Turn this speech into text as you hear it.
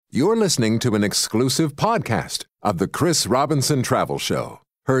You're listening to an exclusive podcast of the Chris Robinson Travel Show.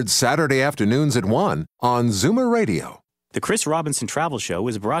 Heard Saturday afternoons at 1 on Zoomer Radio. The Chris Robinson Travel Show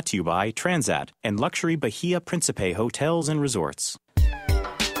is brought to you by Transat and luxury Bahia Principe hotels and resorts.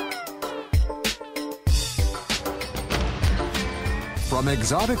 From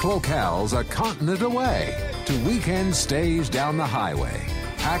exotic locales a continent away to weekend stays down the highway.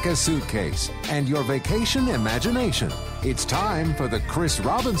 Pack a suitcase and your vacation imagination. It's time for the Chris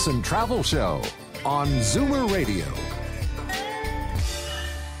Robinson Travel Show on Zoomer Radio.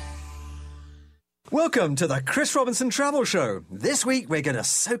 Welcome to the Chris Robinson Travel Show. This week we're going to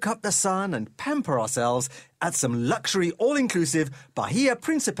soak up the sun and pamper ourselves at some luxury all-inclusive Bahia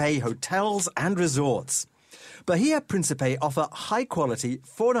Principe hotels and resorts. Bahia Principe offer high-quality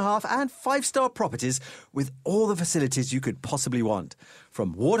 4.5 and 5-star properties with all the facilities you could possibly want.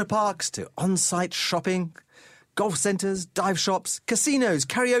 From water parks to on-site shopping, golf centres, dive shops, casinos,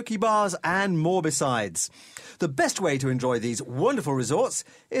 karaoke bars and more besides. The best way to enjoy these wonderful resorts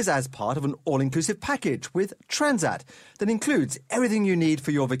is as part of an all-inclusive package with Transat that includes everything you need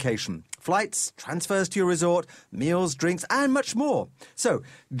for your vacation. Flights, transfers to your resort, meals, drinks and much more. So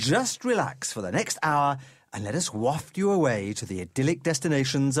just relax for the next hour and let us waft you away to the idyllic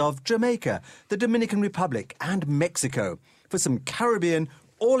destinations of Jamaica, the Dominican Republic and Mexico for some Caribbean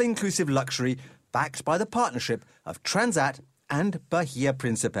all-inclusive luxury backed by the partnership of Transat and Bahia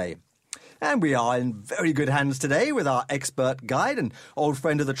Principe. And we are in very good hands today with our expert guide and old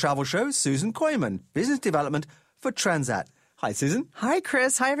friend of the travel show, Susan Koyman, Business Development for Transat. Hi, Susan. Hi,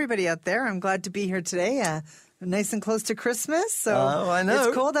 Chris. Hi, everybody out there. I'm glad to be here today. Nice and close to Christmas, so I know.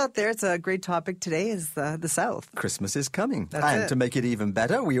 It's cold out there. It's a great topic today is the South. Christmas is coming. That's it. To make it even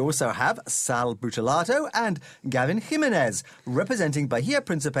better, we also have Sal Bucelato and Gavin Jimenez representing Bahia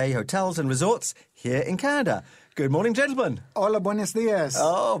Principe Hotels and Resorts here in Canada. Good morning, gentlemen. Hola, buenos dias.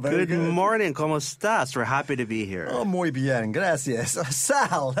 Oh, very good. Good morning. ¿Cómo estás? We're happy to be here. Oh, muy bien. Gracias.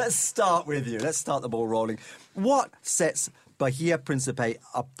 Sal, let's start with you. Let's start the ball rolling. What sets Bahia Principe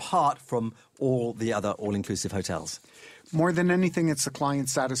apart from all the other all-inclusive hotels? More than anything, it's the client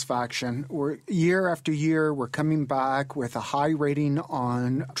satisfaction. Year after year, we're coming back with a high rating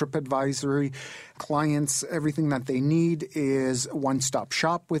on TripAdvisory. Clients, everything that they need is one-stop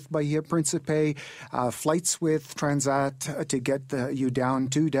shop with Bahia Principe, flights with Transat to get you down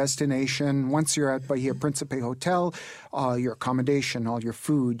to destination. Once you're at Bahia Principe Hotel, your accommodation, all your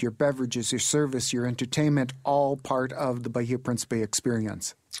food, your beverages, your service, your entertainment, all part of the Bahia Principe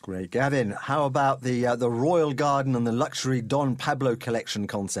experience. Great. Gavin, how about the Royal Garden and the luxury Don Pablo collection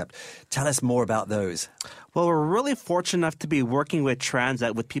concept? Tell us more about those. Well, we're really fortunate enough to be working with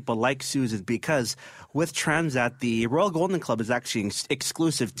Transat with people like Susan because with Transat, the Royal Golden Club is actually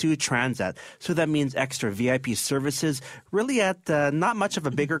exclusive to Transat. So that means extra VIP services, really at not much of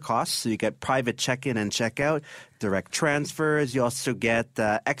a bigger cost. So you get private check-in and check-out, direct transfers. You also get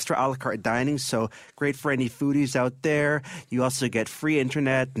extra a la carte dining, so great for any foodies out there. You also get free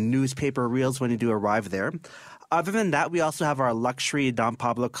internet, newspaper reels when you do arrive there. Other than that, we also have our luxury Don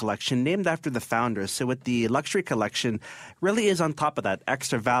Pablo collection named after the founders. So with the luxury collection, really is on top of that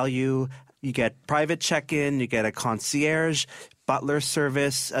extra value. You get private check-in, you get a concierge, butler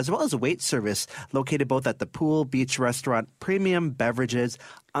service, as well as a wait service located both at the pool, beach restaurant, premium beverages,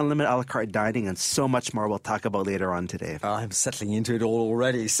 unlimited a la carte dining, and so much more we'll talk about later on today. I'm settling into it all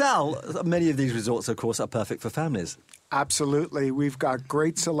already. Sal, many of these resorts, of course, are perfect for families. Absolutely. We've got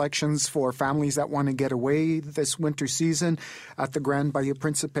great selections for families that want to get away this winter season at the Grand Bahia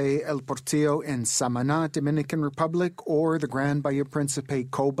Principe El Portillo in Samaná, Dominican Republic, or the Grand Bahia Principe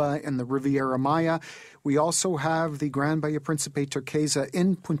Coba in the Riviera Maya. We also have the Grand Bahia Principe Turquesa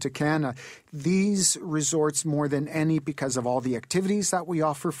in Punta Cana. These resorts, more than any, because of all the activities that we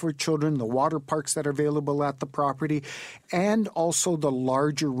offer for children, the water parks that are available at the property, and also the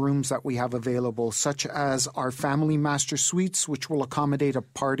larger rooms that we have available, such as our Family Master Suites, which will accommodate a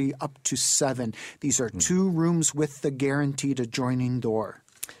party up to 7. These are 2 rooms with the guaranteed adjoining door.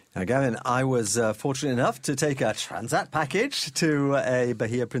 Now, Gavin, I was fortunate enough to take a Transat package to a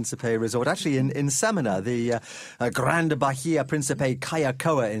Bahia Principe resort, actually in Samaná, the Grand Bahia Principe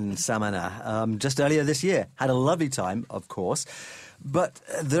Kayakoa in Samaná, just earlier this year. Had a lovely time, of course. But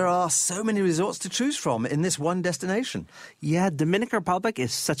there are so many resorts to choose from in this one destination. Yeah, Dominican Republic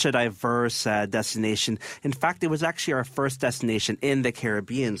is such a diverse destination. In fact, it was actually our first destination in the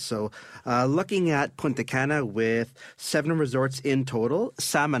Caribbean. So looking at Punta Cana with 7 resorts in total,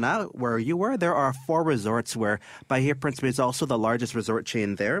 Samaná, where you were, there are 4 resorts where Bahia Principe is also the largest resort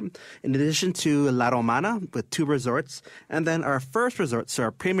chain there. In addition to La Romana with 2 resorts. And then our first resort, so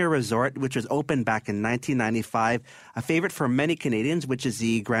our premier resort, which was opened back in 1995, a favorite for many Canadians, Orleans, which is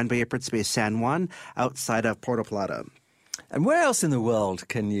the Grand Bahia Principe San Juan outside of Puerto Plata. And where else in the world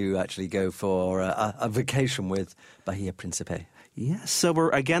can you actually go for a vacation with Bahia Principe? Yes, so we're,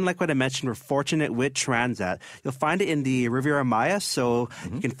 again, like what I mentioned, we're fortunate with Transat. You'll find it in the Riviera Maya, so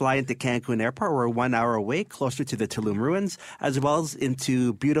you can fly into Cancun Airport. We're 1 hour away, closer to the Tulum ruins, as well as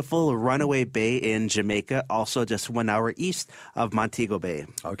into beautiful Runaway Bay in Jamaica, also just 1 hour east of Montego Bay.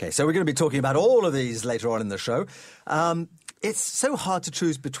 Okay, so we're going to be talking about all of these later on in the show. It's so hard to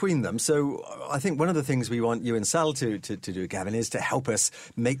choose between them. So I think one of the things we want you and Sal to do, Gavin, is to help us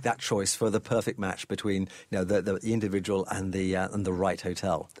make that choice for the perfect match between the individual and the right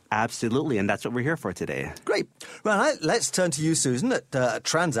hotel. Absolutely, and that's what we're here for today. Great. Well, let's turn to you, Susan, at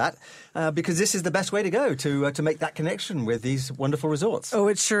Transat, because this is the best way to go to make that connection with these wonderful resorts. Oh,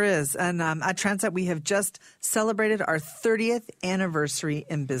 it sure is. And at Transat, we have just celebrated our 30th anniversary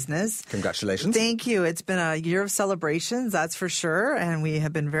in business. Congratulations. Thank you. It's been a year of celebrations, that's for sure, and we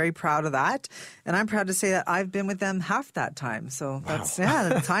have been very proud of that. And I'm proud to say that I've been with them half that time. So that's,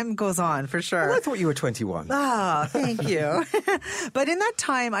 the time goes on, for sure. Well, I thought you were 21. Ah, thank you. But in that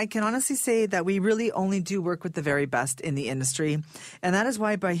time, I can honestly say that we really only do work with the very best in the industry. And that is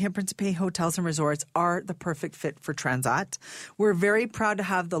why Bahia Principe Hotels and Resorts are the perfect fit for Transat. We're very proud to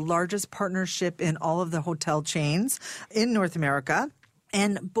have the largest partnership in all of the hotel chains in North America.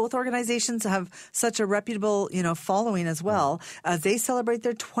 And both organizations have such a reputable, following as well as they celebrate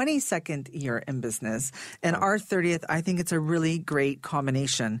their 22nd year in business. And our 30th, I think it's a really great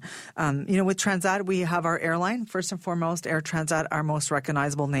combination. With Transat, we have our airline. First and foremost, Air Transat, our most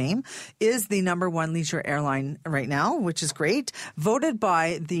recognizable name, is the #1 leisure airline right now, which is great. Voted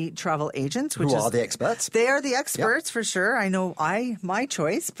by the travel agents. Who are the experts? They are the experts, for sure. I know my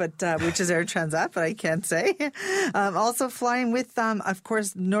choice, but which is Air Transat, but I can't say. Also flying with of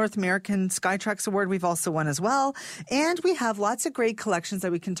course, North American Skytrax Award we've also won as well. And we have lots of great collections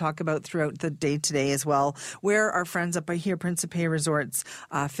that we can talk about throughout the day today as well, where our friends at Bahia Principe Resorts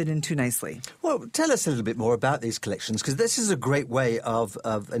fit into nicely. Well, tell us a little bit more about these collections, because this is a great way of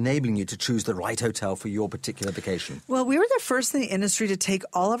enabling you to choose the right hotel for your particular vacation. Well, we were the first in the industry to take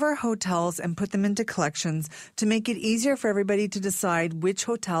all of our hotels and put them into collections to make it easier for everybody to decide which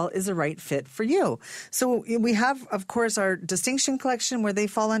hotel is the right fit for you. So we have, of course, our Distinction Collection where they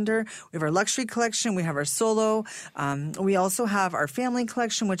fall under. We have our Luxury Collection. We have our Solo. We also have our Family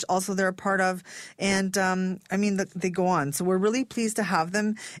Collection, which also they're a part of. And, they go on. So we're really pleased to have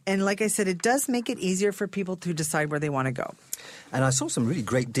them. And like I said, it does make it easier for people to decide where they want to go. And I saw some really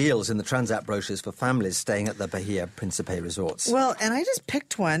great deals in the Transat brochures for families staying at the Bahia Principe resorts. Well, and I just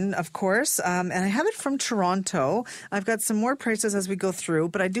picked one, of course, and I have it from Toronto. I've got some more prices as we go through,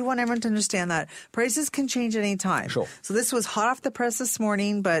 but I do want everyone to understand that prices can change at any time. Sure. So this was hot off the press this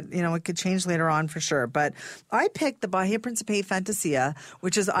morning, but, it could change later on for sure. But I picked the Bahia Principe Fantasia,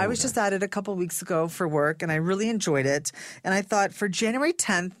 which is, I was just at it a couple weeks ago for work, and I really enjoyed it. And I thought for January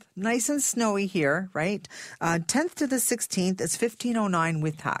 10th, nice and snowy here, right? 10th to the 16th, it's $1,509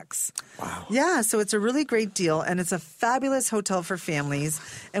 with tax. Wow. Yeah, so it's a really great deal, and it's a fabulous hotel for families.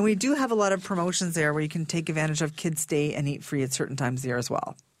 And we do have a lot of promotions there where you can take advantage of kids stay and eat free at certain times there as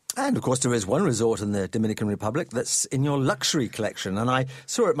well. And, of course, there is one resort in the Dominican Republic that's in your luxury collection. And I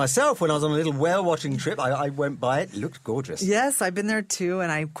saw it myself when I was on a little whale-watching trip. I went by it. It looked gorgeous. Yes, I've been there, too,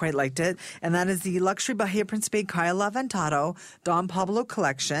 and I quite liked it. And that is the Luxury Bahia Principe Cayo Laventado Don Pablo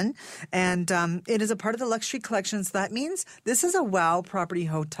Collection. And it is a part of the luxury collection. So that means this is a wow property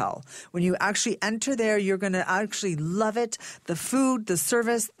hotel. When you actually enter there, you're going to actually love it. The food, the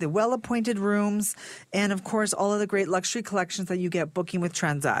service, the well-appointed rooms, and, of course, all of the great luxury collections that you get booking with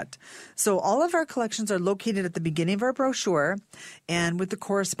Transat. So all of our collections are located at the beginning of our brochure and with the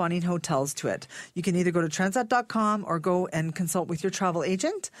corresponding hotels to it. You can either go to transat.com or go and consult with your travel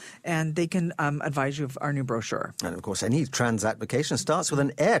agent, and they can advise you of our new brochure. And, of course, any Transat vacation starts with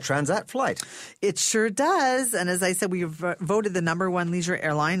an Air Transat flight. It sure does. And as I said, we've voted the #1 leisure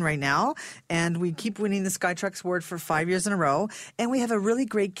airline right now, and we keep winning the Skytrax Award for 5 years in a row. And we have a really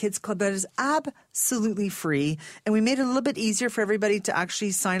great kids club that is absolutely free. And we made it a little bit easier for everybody to actually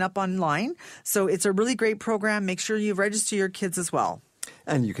sign up online. So it's a really great program. Make sure you register your kids as well.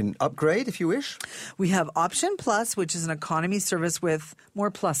 And you can upgrade if you wish. We have Option Plus, which is an economy service with more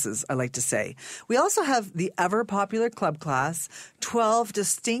pluses, I like to say. We also have the ever-popular Club Class, 12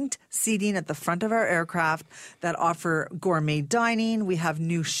 distinct seating at the front of our aircraft that offer gourmet dining. We have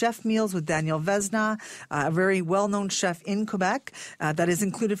new chef meals with Daniel Vesna, a very well-known chef in Quebec that is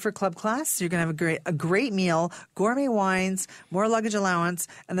included for club class. You're going to have a great meal, gourmet wines, more luggage allowance,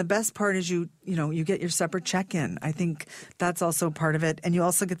 and the best part is you get your separate check-in. I think that's also part of it, and you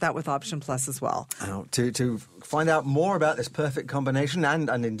also get that with Option Plus as well. To find out more about this perfect combination and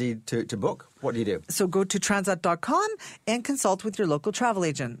indeed to book, what do you do? So go to transat.com and consult with your local travel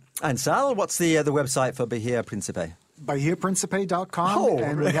agent. And Sal, what's the website for Bahia Principe? BahiaPrincipe.com,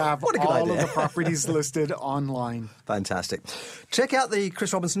 and we have all of the properties listed online. Fantastic. Check out the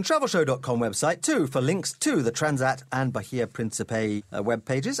ChrisRobinsonTravelShow.com website too for links to the Transat and Bahia Principe web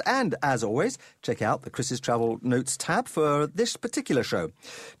pages. And as always, check out the Chris's Travel Notes tab for this particular show.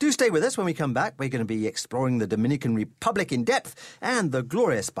 Do stay with us when we come back. We're going to be exploring the Dominican Republic in depth and the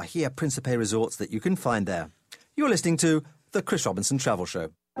glorious Bahia Principe resorts that you can find there. You're listening to the Chris Robinson Travel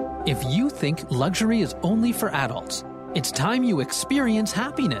Show. If you think luxury is only for adults, it's time you experience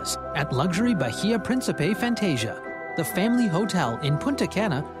happiness at Luxury Bahia Principe Fantasia, the family hotel in Punta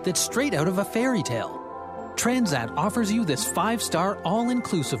Cana that's straight out of a fairy tale. Transat offers you this 5-star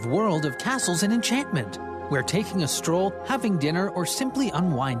all-inclusive world of castles and enchantment, where taking a stroll, having dinner, or simply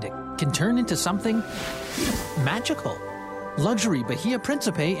unwinding can turn into something magical. Luxury Bahia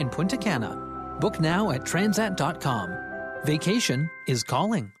Principe in Punta Cana. Book now at transat.com. Vacation is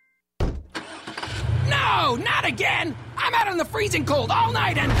calling. No, not again! I'm out in the freezing cold all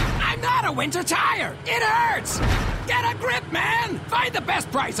night and I'm not a winter tire! It hurts! Get a grip, man! Find the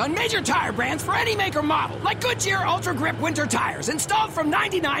best price on major tire brands for any make or model, like Goodyear Ultra Grip winter tires, installed from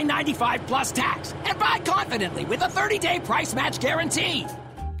 $99.95 plus tax. And buy confidently with a 30-day price match guarantee.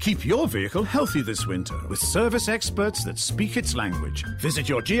 Keep your vehicle healthy this winter with service experts that speak its language. Visit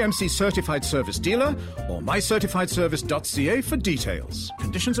your GMC certified service dealer or mycertifiedservice.ca for details.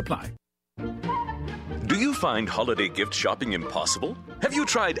 Conditions apply. Do you find holiday gift shopping impossible? Have you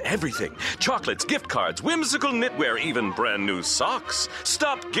tried everything? Chocolates, gift cards, whimsical knitwear, even brand new socks?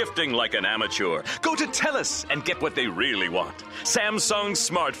 Stop gifting like an amateur. Go to TELUS and get what they really want. Samsung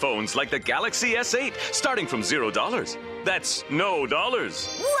smartphones like the Galaxy S8 starting from $0. That's no dollars.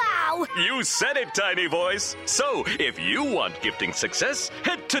 Wow! You said it, tiny voice. So, if you want gifting success,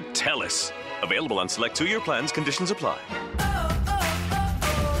 head to TELUS. Available on select 2-year plans. Conditions apply.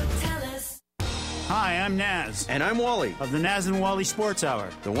 Hi, I'm Naz. And I'm Wally. Of the Naz and Wally Sports Hour.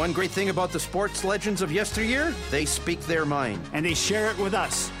 The one great thing about the sports legends of yesteryear, they speak their mind. And they share it with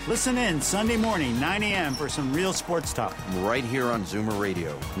us. Listen in Sunday morning, 9 a.m. for some real sports talk. Right here on Zoomer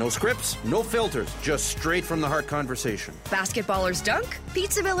Radio. No scripts, no filters, just straight from the heart conversation. Basketballers dunk,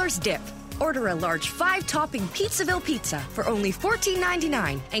 Pizzavillers dip. Order a large 5-topping Pizzaville pizza for only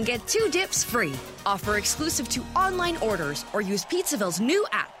 $14.99 and get 2 dips free. Offer exclusive to online orders or use Pizzaville's new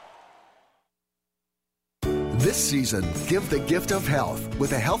app. This season, give the gift of health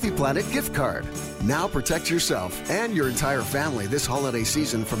with a Healthy Planet gift card. Now protect yourself and your entire family this holiday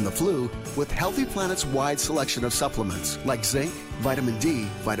season from the flu with Healthy Planet's wide selection of supplements like zinc, vitamin D,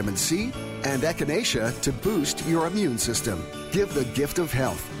 vitamin C, and echinacea to boost your immune system. Give the gift of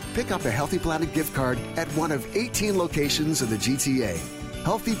health. Pick up a Healthy Planet gift card at one of 18 locations in the GTA.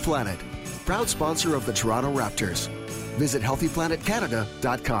 Healthy Planet, proud sponsor of the Toronto Raptors. Visit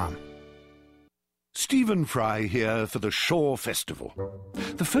healthyplanetcanada.com. Stephen Fry here for the Shore Festival.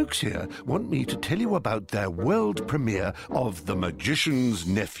 The folks here want me to tell you about their world premiere of The Magician's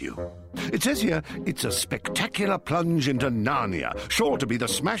Nephew. It says here it's a spectacular plunge into Narnia, sure to be the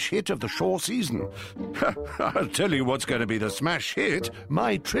smash hit of the Shore season. I'll tell you what's going to be the smash hit,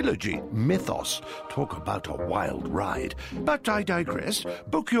 my trilogy, Mythos. Talk about a wild ride. But I digress.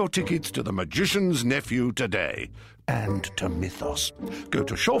 Book your tickets to The Magician's Nephew today. And to Mythos. Go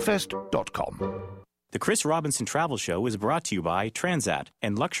to shorefest.com. The Chris Robinson Travel Show is brought to you by Transat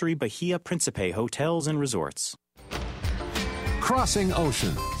and Luxury Bahia Principe Hotels and Resorts. Crossing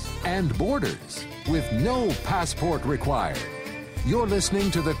oceans and borders with no passport required. You're listening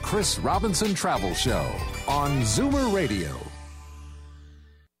to the Chris Robinson Travel Show on Zoomer Radio.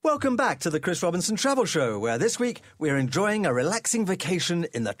 Welcome back to the Chris Robinson Travel Show, where this week we're enjoying a relaxing vacation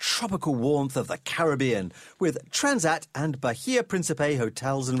in the tropical warmth of the Caribbean with Transat and Bahia Principe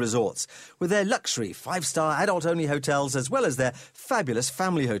Hotels and Resorts, with their luxury 5-star adult-only hotels as well as their fabulous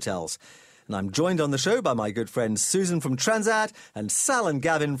family hotels. And I'm joined on the show by my good friends Susan from Transat and Sal and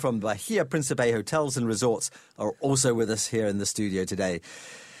Gavin from Bahia Principe Hotels and Resorts are also with us here in the studio today.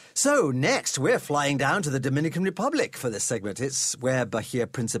 So next, we're flying down to the Dominican Republic for this segment. It's where Bahia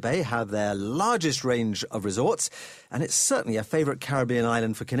Principe have their largest range of resorts, and it's certainly a favourite Caribbean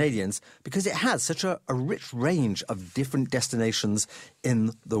island for Canadians because it has such a rich range of different destinations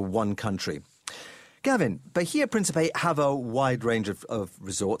in the one country. Gavin, Bahia Principe have a wide range of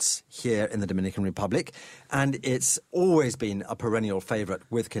resorts here in the Dominican Republic, and it's always been a perennial favourite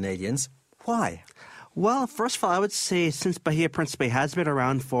with Canadians. Why? Well, first of all, I would say since Bahia Principe has been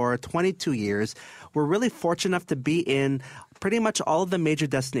around for 22 years, we're really fortunate enough to be in pretty much all of the major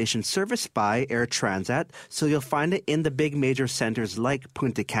destinations serviced by Air Transat. So you'll find it in the big major centers like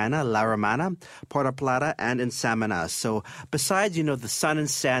Punta Cana, La Romana, Puerto Plata, and in Samaná. So besides, the sun and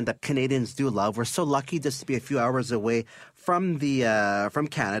sand that Canadians do love, we're so lucky just to be a few hours away from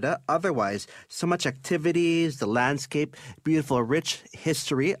Canada. Otherwise, so much activities, the landscape, beautiful, rich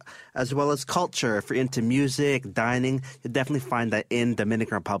history, as well as culture. If you're into music, dining, you'll definitely find that in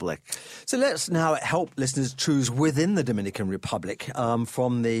Dominican Republic. So let's now help listeners choose within the Dominican Republic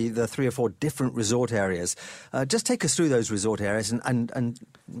from the 3 or 4 different resort areas. Just take us through those resort areas and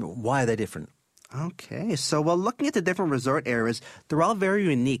why are they different? Okay, so looking at the different resort areas, they're all very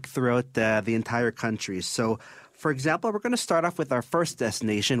unique throughout the entire country. So for example, we're going to start off with our first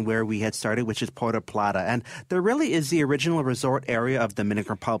destination where we had started, which is Puerto Plata. And there really is the original resort area of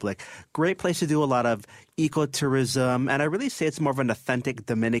Dominican Republic. Great place to do a lot of ecotourism. And I really say it's more of an authentic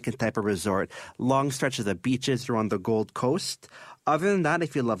Dominican type of resort. Long stretches of beaches around the Gold Coast. Other than that,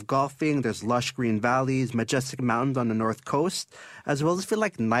 if you love golfing, there's lush green valleys, majestic mountains on the north coast, as well as if you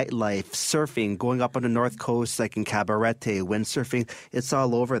like nightlife, surfing, going up on the north coast like in Cabarete, windsurfing, it's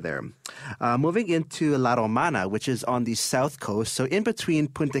all over there. Moving into La Romana, which is on the south coast, so in between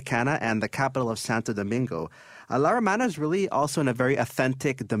Punta Cana and the capital of Santo Domingo. La Romana is really also in a very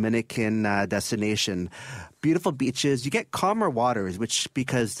authentic Dominican destination. Beautiful beaches. You get calmer waters,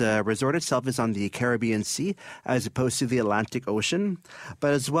 because the resort itself is on the Caribbean Sea as opposed to the Atlantic Ocean.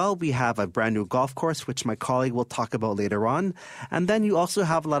 But as well, we have a brand new golf course, which my colleague will talk about later on. And then you also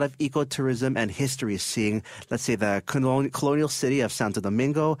have a lot of ecotourism and history, seeing, let's say, the colonial city of Santo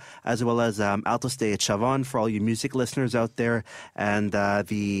Domingo, as well as Altos de Chavon for all you music listeners out there, and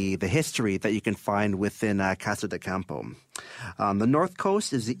the history that you can find within Casa de Campo. The north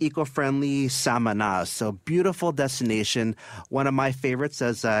coast is the eco-friendly Samaná, so beautiful destination. One of my favorites,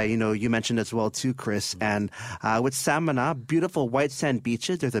 as you mentioned as well too, Chris. And with Samaná, beautiful white sand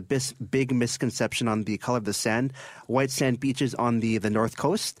beaches. There's a big misconception on the color of the sand. White sand beaches on the north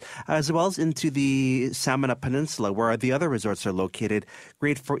coast, as well as into the Samaná Peninsula, where the other resorts are located.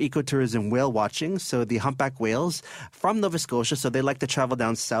 Great for ecotourism, whale watching. So the humpback whales from Nova Scotia, so they like to travel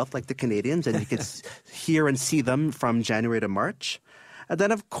down south like the Canadians, and you can hear and see them from January to March. And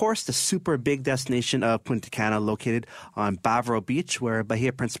then, of course, the super big destination of Punta Cana, located on Bavaro Beach, where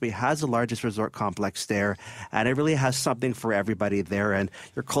Bahia Principe has the largest resort complex there. And it really has something for everybody there. And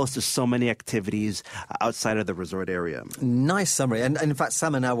you're close to so many activities outside of the resort area. Nice summary. And in fact,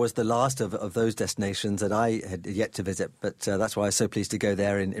 Samaná was the last of those destinations that I had yet to visit. But that's why I was so pleased to go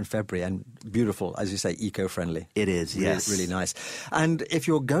there in February. And beautiful, as you say, eco-friendly. It is, yes. Really nice. And if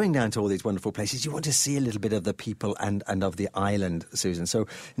you're going down to all these wonderful places, you want to see a little bit of the people and of the island, Susan. So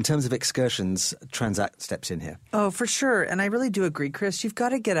in terms of excursions, Transat steps in here. Oh, for sure. And I really do agree, Chris. You've got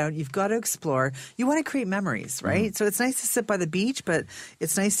to get out. You've got to explore. You want to create memories, right? So it's nice to sit by the beach, but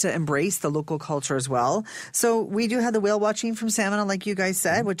it's nice to embrace the local culture as well. So we do have the whale watching from Samaná, like you guys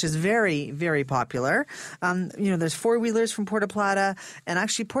said, which is very, very popular. There's four-wheelers from Puerto Plata. And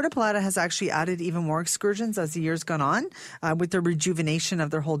actually, Puerto Plata has actually added even more excursions as the year's gone on with the rejuvenation of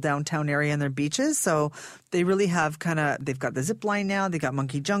their whole downtown area and their beaches. So they really have they've got the zip line now. They've got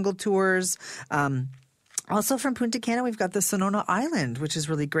monkey jungle tours. Also from Punta Cana, we've got the Sonoma Island, which is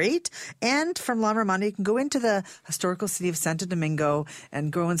really great. And from La Romana, you can go into the historical city of Santo Domingo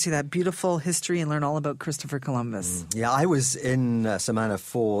and go and see that beautiful history and learn all about Christopher Columbus. Yeah, I was in Samaná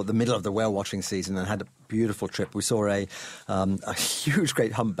for the middle of the whale watching season and had a beautiful trip. We saw a huge,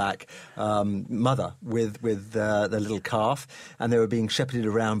 great humpback mother with the little calf, and they were being shepherded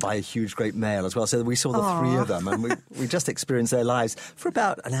around by a huge, great male as well. So we saw the three of them, and we just experienced their lives for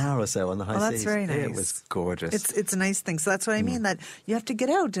about an hour or so on the high seas. That's very nice. It was gorgeous. It's a nice thing. So that's what I mean, that you have to get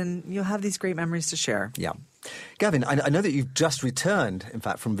out and you'll have these great memories to share. Yeah. Gavin, I know that you've just returned, in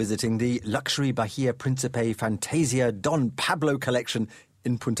fact, from visiting the luxury Bahia Principe Fantasia Don Pablo collection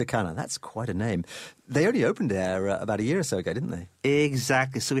in Punta Cana. That's quite a name. They only opened there about a year or so ago, didn't they?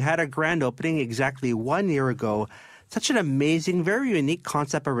 Exactly. So we had our grand opening exactly 1 year ago such an amazing, very unique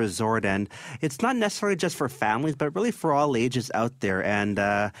concept of resort, and it's not necessarily just for families, but really for all ages out there. And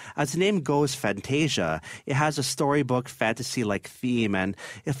as the name goes, Fantasia, it has a storybook, fantasy-like theme. And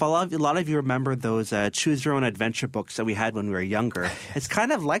if a lot of you remember those choose-your-own adventure books that we had when we were younger, it's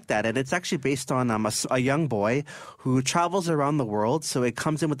kind of like that. And it's actually based on a young boy who travels around the world. So it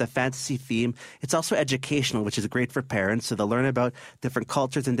comes in with a fantasy theme. It's also educational, which is great for parents. So they'll learn about different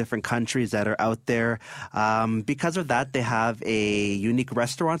cultures in different countries that are out there. Because of that, they have a unique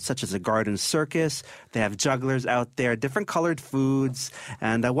restaurant such as a garden circus. They have jugglers out there, different colored foods.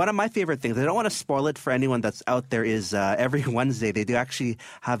 And one of my favorite things, I don't want to spoil it for anyone that's out there, is every Wednesday they do actually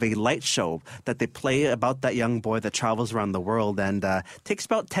have a light show that they play about that young boy that travels around the world, and takes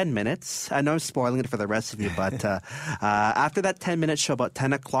about 10 minutes. I know I'm spoiling it for the rest of you, but after that 10-minute show, about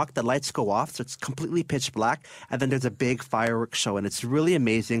 10 o'clock, the lights go off, so it's completely pitch black, and then there's a big fireworks show, and it's really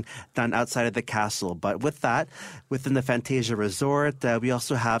amazing, done outside of the castle. But with that, within the Fantasia Resort, we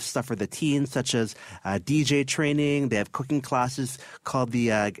also have stuff for the teens, such as DJ training. They have cooking classes called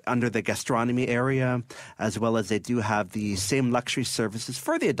under the gastronomy area, as well as they do have the same luxury services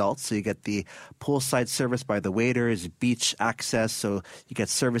for the adults. So you get the poolside service by the waiters, beach access, so you get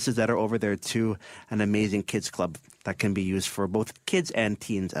services that are over there too, an amazing kids club that can be used for both kids and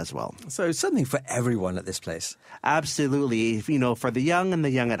teens as well. So something for everyone at this place. Absolutely. For the young and the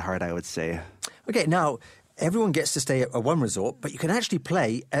young at heart, I would say. Okay, now, everyone gets to stay at one resort, but you can actually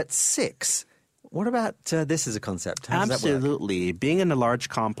play at 6. What about this as a concept? How does that work? Absolutely. Being in a large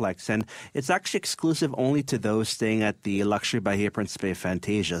complex, and it's actually exclusive only to those staying at the Luxury Bahia Principe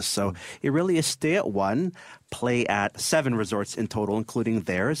Fantasia. So it really is stay at 1, play at 7 resorts in total, including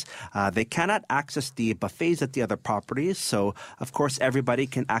theirs. They cannot access the buffets at the other properties. So, of course, everybody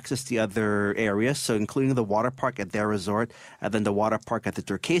can access the other areas, so including the water park at their resort, and then the water park at the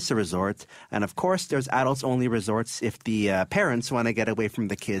Turquesa Resort. And, of course, there's adults-only resorts if the parents want to get away from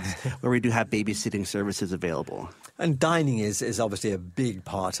the kids, where we do have babysitting services available. And dining is obviously a big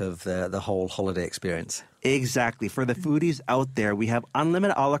part of the whole holiday experience. Exactly. For the foodies out there, we have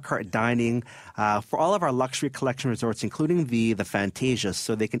unlimited a la carte dining for all of our luxury collection resorts, including the Fantasia,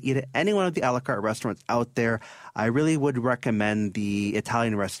 so they can eat at any one of the a la carte restaurants out there. I really would recommend the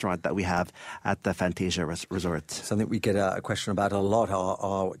Italian restaurant that we have at the Fantasia Resort. Something we get a question about a lot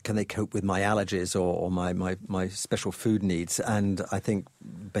are can they cope with my allergies or my special food needs? And I think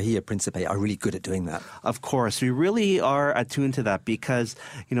Bahia Principe are really good at doing that. Of course. We really are attuned to that because,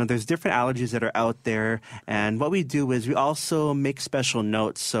 there's different allergies that are out there. And what we do is we also make special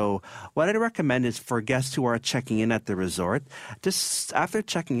notes. So what I'd recommend is for guests who are checking in at the resort, just after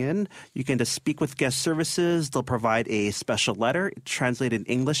checking in, you can just speak with guest services. They'll provide a special letter translated in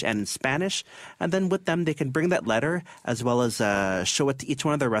English and in Spanish. And then with them, they can bring that letter as well as show it to each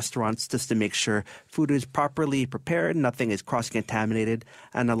one of the restaurants just to make sure food is properly prepared, nothing is cross-contaminated.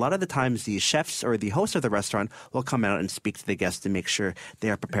 And a lot of the times, the chefs or the host of the restaurant will come out and speak to the guests to make sure they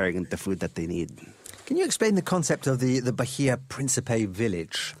are preparing the food that they need. Can you explain the concept of the Bahia Principe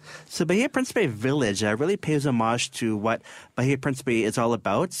Village? So Bahia Principe Village really pays homage to what Bahia Principe is all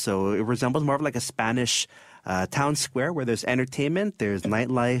about. So it resembles more of like a Spanish town square where there's entertainment, there's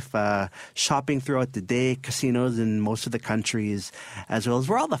nightlife, shopping throughout the day, casinos in most of the countries, as well as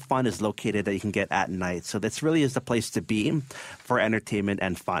where all the fun is located that you can get at night. So this really is the place to be for entertainment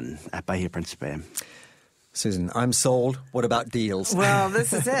and fun at Bahia Principe. Susan, I'm sold. What about deals? Well,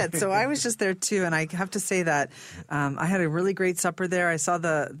 this is it. So I was just there too, and I have to say that I had a really great supper there. I saw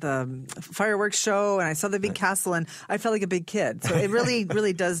the fireworks show, and I saw the big castle, and I felt like a big kid. So it really,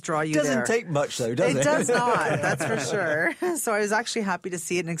 really does draw you there. Doesn't take much, though, does it? It does not, that's for sure. So I was actually happy to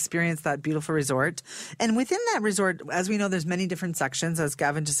see it and experience that beautiful resort. And within that resort, as we know, there's many different sections, as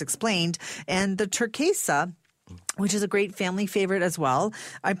Gavin just explained, and the Turquesa, which is a great family favorite as well.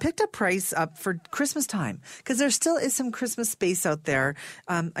 I picked a price up for Christmas time because there still is some Christmas space out there.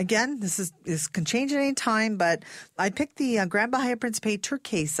 Again, this can change at any time, but I picked the Grand Bahia Principe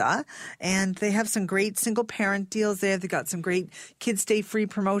Turquesa, and they have some great single parent deals there. They got some great kids stay free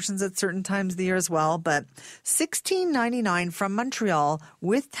promotions at certain times of the year as well. But $16.99 from Montreal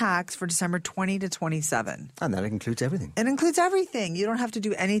with tax for December 20 to 27. And that includes everything. It includes everything. You don't have to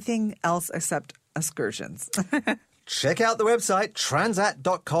do anything else except excursions. Check out the website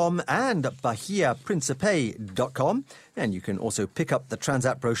transat.com and bahiaprincipe.com, and you can also pick up the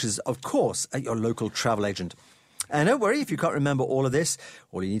Transat brochures, of course, at your local travel agent. And don't worry if you can't remember all of this.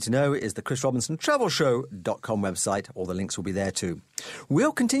 All you need to know is the chrisrobinsontravelshow.com website. All the links will be there too.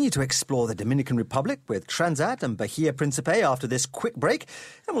 We'll continue to explore the Dominican Republic with Transat and Bahia Principe after this quick break,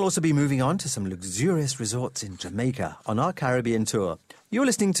 and we'll also be moving on to some luxurious resorts in Jamaica on our Caribbean tour. You're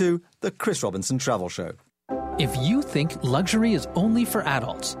listening to the Chris Robinson Travel Show. If you think luxury is only for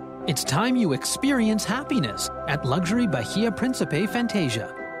adults, it's time you experience happiness at Luxury Bahia Principe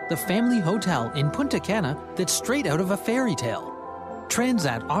Fantasia, the family hotel in Punta Cana that's straight out of a fairy tale.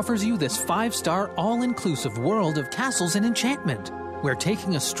 Transat offers you this 5-star all-inclusive world of castles and enchantment, where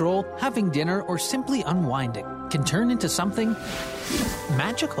taking a stroll, having dinner, or simply unwinding can turn into something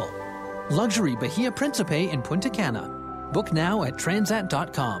magical. Luxury Bahia Principe in Punta Cana. Book now at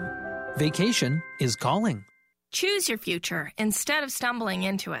transat.com. Vacation is calling. Choose your future instead of stumbling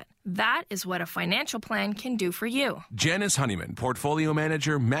into it. That is what a financial plan can do for you. Janice Honeyman, Portfolio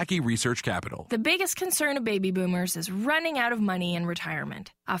Manager, Mackey Research Capital. The biggest concern of baby boomers is running out of money in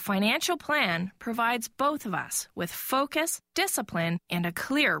retirement. A financial plan provides both of us with focus, discipline, and a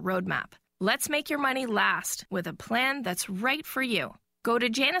clear roadmap. Let's make your money last with a plan that's right for you. Go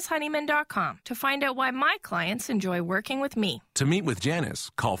to JaniceHoneyman.com to find out why my clients enjoy working with me. To meet with Janice,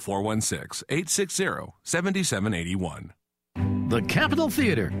 call 416-860-7781. The Capitol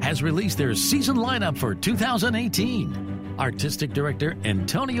Theater has released their season lineup for 2018. Artistic Director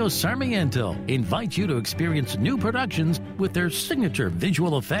Antonio Sarmiento invites you to experience new productions with their signature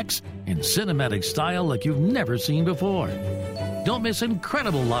visual effects and cinematic style like you've never seen before. Don't miss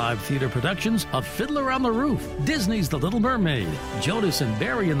incredible live theater productions of Fiddler on the Roof, Disney's The Little Mermaid, Jonas and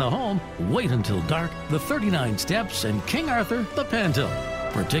Barry in the Home, Wait Until Dark, The 39 Steps, and King Arthur, The Panto.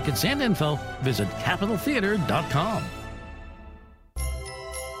 For tickets and info, visit CapitolTheater.com.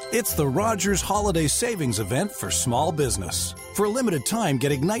 It's the Rogers Holiday Savings Event for small business. For a limited time,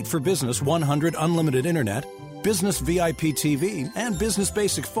 get Ignite for Business 100 unlimited internet, Business VIP TV, and Business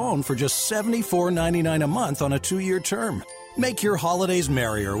Basic Phone for just $74.99 a month on a 2-year term. Make your holidays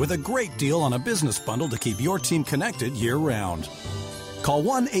merrier with a great deal on a business bundle to keep your team connected year-round. Call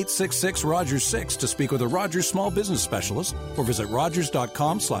 1-866-ROGERS-6 to speak with a Rogers Small Business Specialist or visit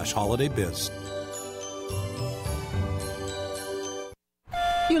rogers.com/holidaybiz.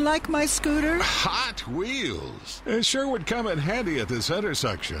 You like my scooter? Hot Wheels. It sure would come in handy at this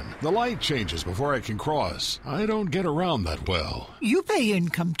intersection. The light changes before I can cross. I don't get around that well. You pay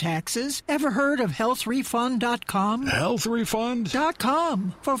income taxes. Ever heard of healthrefund.com?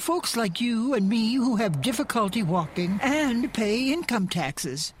 Healthrefund.com? For folks like you and me who have difficulty walking and pay income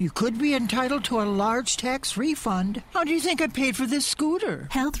taxes. You could be entitled to a large tax refund. How do you think I paid for this scooter?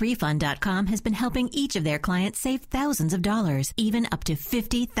 Healthrefund.com has been helping each of their clients save thousands of dollars, even up to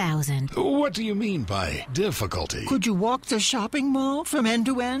 $50,000. What do you mean by difficulty? Could you walk the shopping mall from end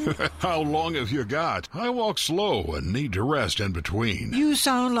to end? How long have you got? I walk slow and need to rest in between. You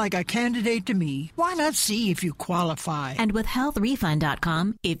sound like a candidate to me. Why not see if you qualify? And with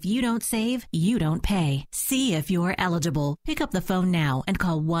healthrefund.com, if you don't save, you don't pay. See if you're eligible. Pick up the phone now and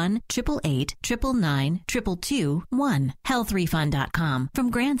call 1-888-999-222-1. Healthrefund.com. From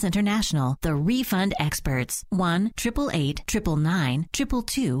Grants International, the refund experts.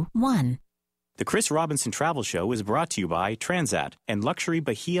 1-888-999-222-1. The Chris Robinson Travel Show is brought to you by Transat and Luxury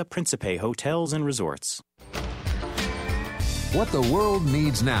Bahia Principe Hotels and Resorts. What the world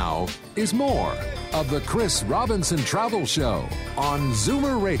needs now is more of the Chris Robinson Travel Show on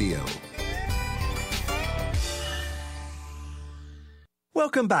Zoomer Radio.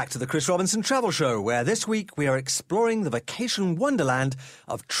 Welcome back to the Chris Robinson Travel Show, where this week we are exploring the vacation wonderland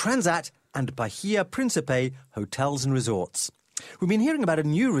of Transat and Bahia Principe Hotels and Resorts. We've been hearing about a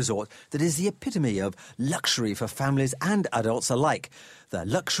new resort that is the epitome of luxury for families and adults alike, the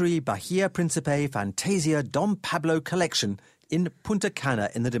Luxury Bahia Principe Fantasia Dom Pablo Collection in Punta Cana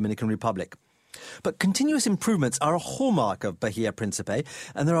in the Dominican Republic. But continuous improvements are a hallmark of Bahia Principe,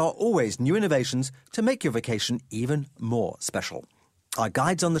 and there are always new innovations to make your vacation even more special. Our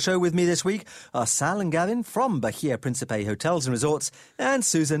guides on the show with me this week are Sal and Gavin from Bahia Principe Hotels and Resorts and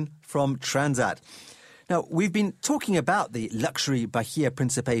Susan from Transat. Now, we've been talking about the Luxury Bahia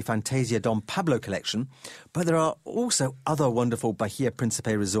Principe Fantasia Dom Pablo collection, but there are also other wonderful Bahia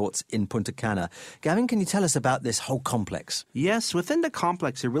Principe resorts in Punta Cana. Gavin, can you tell us about this whole complex? Yes, within the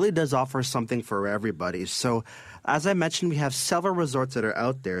complex, it really does offer something for everybody. So, as I mentioned, we have several resorts that are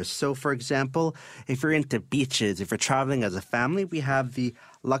out there. So, for example, if you're into beaches, if you're traveling as a family, we have the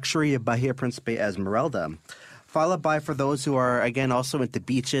Luxury Bahia Principe Esmeralda. Followed by, for those who are, again, also into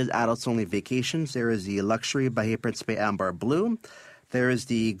beaches, adults-only vacations, there is the Luxury Bahia Principe Ambar Blue. There is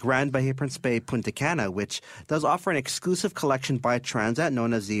the Grand Bahia Principe Punta Cana, which does offer an exclusive collection by Transat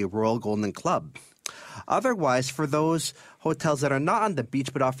known as the Royal Golden Club. Otherwise, for those hotels that are not on the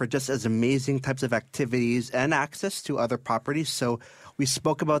beach but offer just as amazing types of activities and access to other properties, so we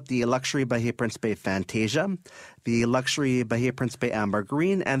spoke about the Luxury Bahia Principe Fantasia, the Luxury Bahia Principe Amber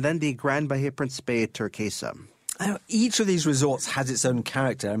Green, and then the Grand Bahia Principe Turquesa. Each of these resorts has its own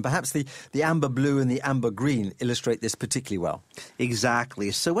character, and perhaps the amber blue and the amber green illustrate this particularly well.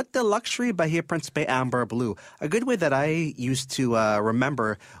 Exactly. So with the Luxury Bahia Principe Amber Blue, a good way that I used to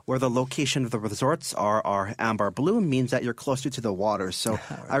remember where the location of the resorts are amber blue means that you're closer to the water. So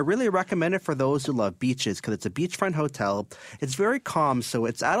I really recommend it for those who love beaches because it's a beachfront hotel. It's very calm, so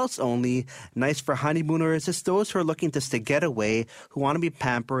it's adults only, nice for honeymooners, just those who are looking just to get away, who want to be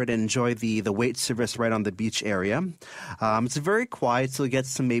pampered and enjoy the wait service right on the beach area. It's very quiet, so you get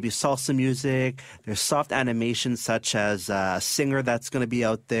some maybe salsa music. There's soft animations such as a singer that's going to be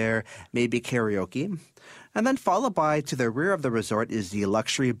out there, maybe karaoke. And then followed by, to the rear of the resort, is the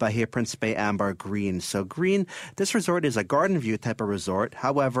Luxury Bahia Principe Amber Green. So green, this resort is a garden view type of resort.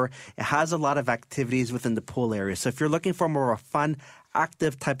 However, it has a lot of activities within the pool area. So if you're looking for more of a fun,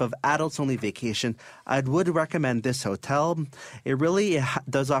 active type of adults-only vacation, I would recommend this hotel. It really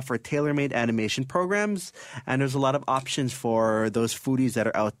does offer tailor-made animation programs, and there's a lot of options for those foodies that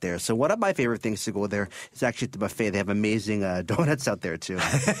are out there. So one of my favorite things to go there is actually the buffet. They have amazing donuts out there, too.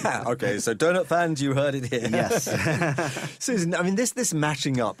 Okay, so donut fans, you heard it here. Yes. Susan, I mean, this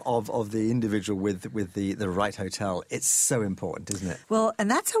matching up of the individual with the right hotel, it's so important, isn't it? Well, and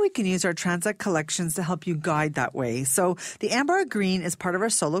that's how we can use our Transat collections to help you guide that way. So the Amber Green is part of our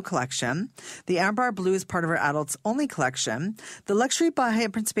solo collection. The Amber Blue is part of our adults-only collection. The Luxury Bahia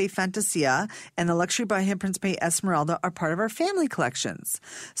Principe Fantasia and the Luxury Bahia Principe Esmeralda are part of our family collections.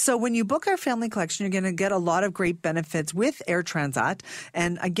 So when you book our family collection, you're going to get a lot of great benefits with Air Transat.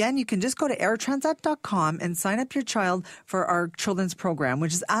 And again, you can just go to airtransat.com and sign up your child for our children's program,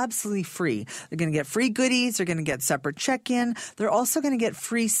 which is absolutely free. They're going to get free goodies. They're going to get separate check-in. They're also going to get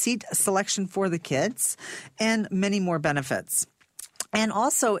free seat selection for the kids and many more benefits. And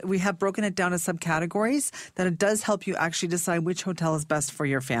also, we have broken it down to subcategories that it does help you actually decide which hotel is best for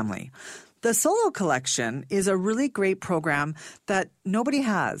your family. The Solo Collection is a really great program that nobody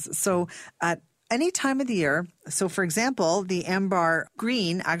has. So at any time of the year, so for example, the Amber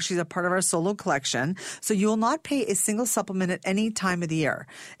Green actually is a part of our solo collection. So you will not pay a single supplement at any time of the year.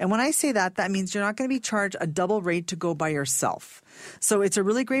 And when I say that, that means you're not going to be charged a double rate to go by yourself. So it's a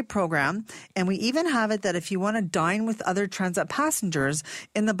really great program. And we even have it that if you want to dine with other Transat passengers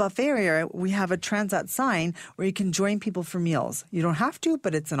in the buffet area, we have a Transat sign where you can join people for meals. You don't have to,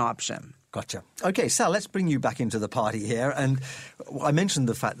 but it's an option. Gotcha. Okay, Sal, let's bring you back into the party here. And I mentioned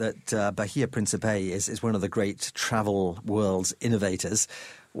the fact that Bahia Principe is one of the great travel world's innovators.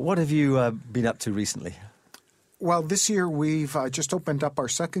 What have you been up to recently? Well, this year we've just opened up our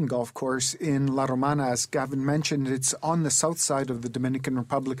second golf course in La Romana. As Gavin mentioned, it's on the south side of the Dominican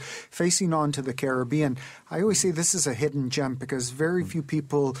Republic, facing onto the Caribbean. I always say this is a hidden gem because very few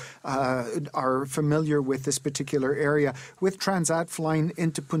people are familiar with this particular area. With Transat flying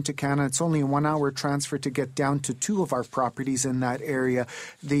into Punta Cana, it's only a 1-hour transfer to get down to two of our properties in that area,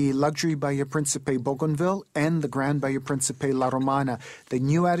 the Luxury Bahia Principe Bougainville and the Grand Bahia Principe La Romana. The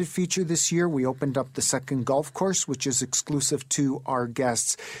new added feature this year, we opened up the second golf course, which is exclusive to our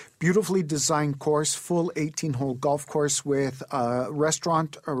guests. Beautifully designed course, full 18-hole golf course with a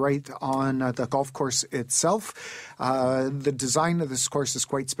restaurant right on the golf course itself. The design of this course is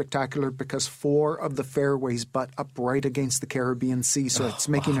quite spectacular because 4 of the fairways butt up right against the Caribbean Sea, so it's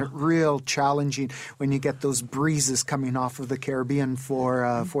making it real challenging when you get those breezes coming off of the Caribbean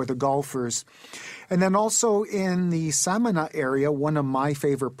for the golfers. And then also in the Samana area, one of my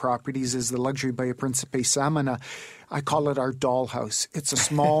favorite properties is the Luxury Bahia Principe Samana. I call it our dollhouse. It's a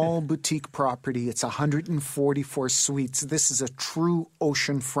small boutique property. It's 144 suites. This is a true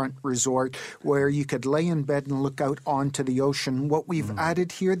oceanfront resort where you could lay in bed and look out onto the ocean. What we've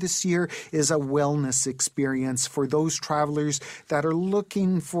added here this year is a wellness experience for those travelers that are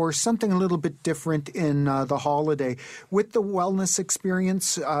looking for something a little bit different in the holiday. With the wellness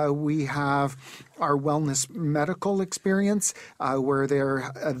experience, we have our wellness medical experience, where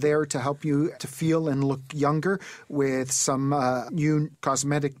they're there to help you to feel and look younger with some new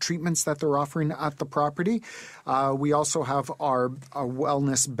cosmetic treatments that they're offering at the property. We also have our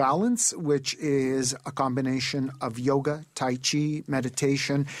wellness balance, which is a combination of yoga, tai chi,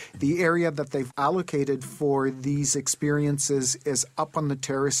 meditation. The area that they've allocated for these experiences is up on the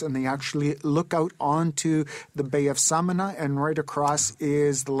terrace, and they actually look out onto the Bay of Samana, and right across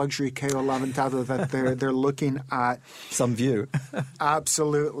is the luxury Cayo Laventado that they're looking at. Some view.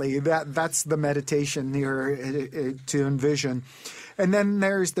 Absolutely. That's the meditation here to envision. And then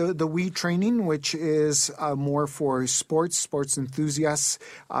there's the WE training, which is more for sports enthusiasts,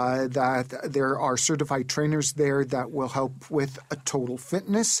 that there are certified trainers there that will help with a total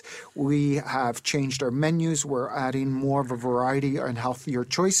fitness. We have changed our menus. We're adding more of a variety and healthier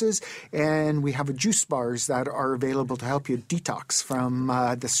choices. And we have juice bars that are available to help you detox from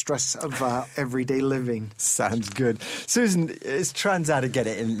the stress of everyday living. Sounds good. Susan, is Transat, again,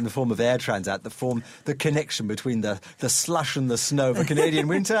 in the form of Air Transat, the connection between the slush and the snow of a Canadian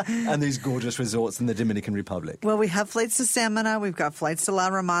winter and these gorgeous resorts in the Dominican Republic? Well, we have flights to Samana, we've got flights to La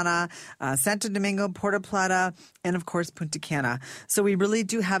Romana, Santo Domingo, Puerto Plata, and of course Punta Cana. So we really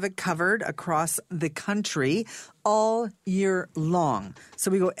do have it covered across the country all year long. So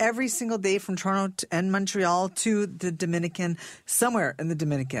we go every single day from Toronto and Montreal to the Dominican, somewhere in the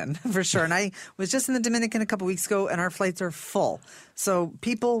Dominican for sure. And I was just in the Dominican a couple weeks ago, and our flights are full. So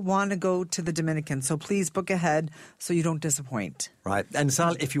people want to go to the Dominican. So please book ahead so you don't disappoint. Right. And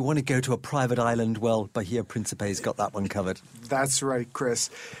Sal, if you want to go to a private island, well, Bahia Principe's got that one covered. That's right, Chris.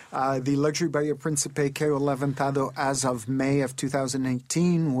 The Luxury Bahia Principe Cayo Levantado as of May of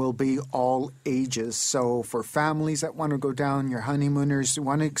 2018 will be all ages. So for families that want to go down, your honeymooners who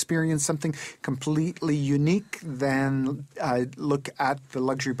want to experience something completely unique, then look at the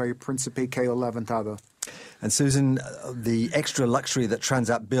Luxury Bahia Principe Cayo Levantado. And Susan, the extra luxury that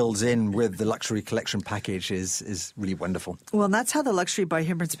Transat builds in with the luxury collection package is really wonderful. Well, and that's how the Luxury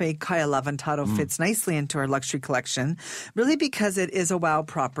Bahia Principe Cayo Levantado fits nicely into our luxury collection, really because it is a wow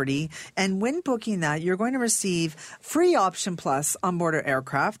property. And when booking that, you're going to receive free Option Plus on board our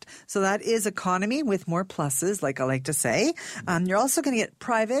aircraft. So that is economy with more pluses, like I like to say. You're also going to get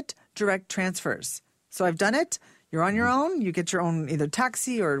private direct transfers. So I've done it. You're on your own. You get your own either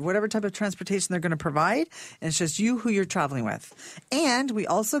taxi or whatever type of transportation they're going to provide. And it's just you who you're traveling with. And we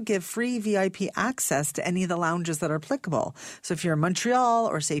also give free VIP access to any of the lounges that are applicable. So if you're in Montreal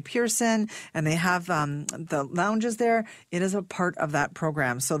or, say, Pearson, and they have the lounges there, it is a part of that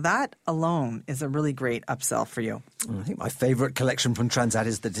program. So that alone is a really great upsell for you. I think my favourite collection from Transat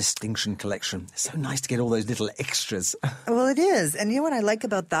is the Distinction Collection. It's so nice to get all those little extras. Well, it is. And you know what I like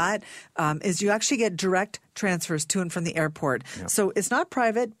about that is you actually get direct transfers to and from the airport. Yep. So it's not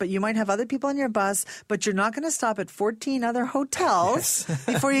private, but you might have other people on your bus, but you're not going to stop at 14 other hotels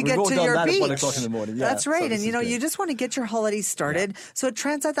before you get to your beach. At 1 o'clock in the morning. Yeah, that's right. So and, you just want to get your holiday started. Yeah. So at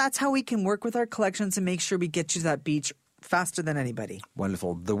Transat, that's how we can work with our collections and make sure we get you to that beach faster than anybody.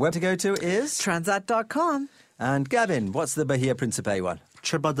 Wonderful. The web to go to is? Transat.com. And Gavin, what's the Bahia Principe one?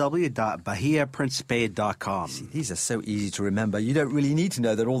 www.bahiaprincipe.com. See, these are so easy to remember. You don't really need to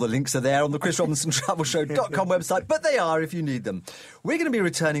know that all the links are there on the chrisrobinsontravelshow.com website, but they are if you need them. We're going to be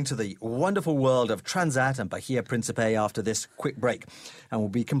returning to the wonderful world of Transat and Bahia Principe after this quick break. And we'll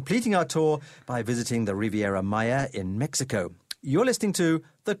be completing our tour by visiting the Riviera Maya in Mexico. You're listening to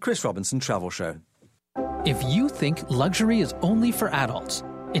the Chris Robinson Travel Show. If you think luxury is only for adults,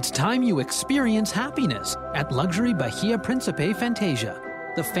 it's time you experience happiness at Luxury Bahia Principe Fantasia,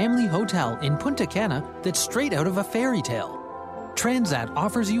 the family hotel in Punta Cana that's straight out of a fairy tale. Transat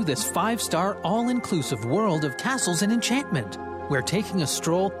offers you this 5-star all-inclusive world of castles and enchantment, where taking a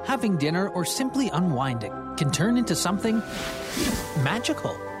stroll, having dinner, or simply unwinding can turn into something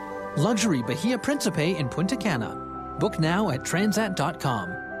magical. Luxury Bahia Principe in Punta Cana. Book now at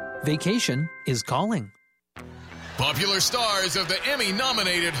transat.com. Vacation is calling. Popular stars of the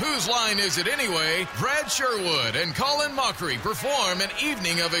Emmy-nominated Whose Line Is It Anyway? Brad Sherwood and Colin Mockery perform an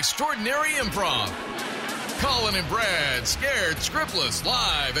evening of extraordinary improv. Colin and Brad, Scared Scriptless,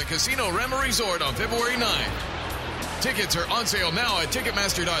 live at Casino Rema Resort on February 9th. Tickets are on sale now at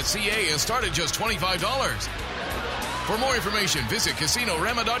Ticketmaster.ca and start at just $25. For more information, visit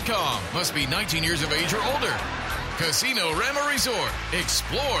CasinoRema.com. Must be 19 years of age or older. Casino Rema Resort.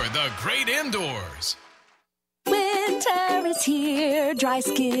 Explore the great indoors. Winter is here, dry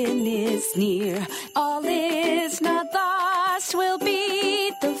skin is near. All is not lost, we'll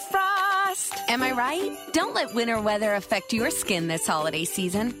beat the frost. Am I right? Don't let winter weather affect your skin this holiday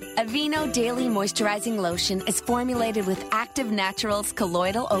season. Aveeno Daily Moisturizing Lotion is formulated with active naturals,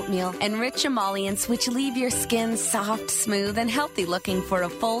 colloidal oatmeal, and rich emollients which leave your skin soft, smooth, and healthy looking for a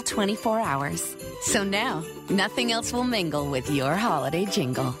full 24 hours. So now, nothing else will mingle with your holiday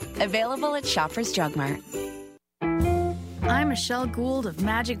jingle. Available at Shoppers Drug Mart. I'm Michelle Gould of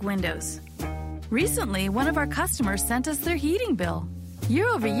Magic Windows. Recently, one of our customers sent us their heating bill. Year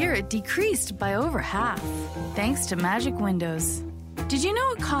over year, it decreased by over half, thanks to Magic Windows. Did you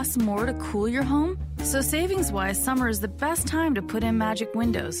know it costs more to cool your home? So savings-wise, summer is the best time to put in Magic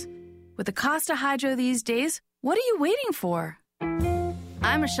Windows. With the cost of hydro these days, what are you waiting for?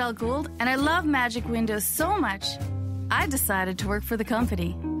 I'm Michelle Gould, and I love Magic Windows so much. I decided to work for the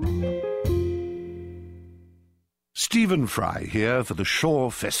company. Stephen Fry here for the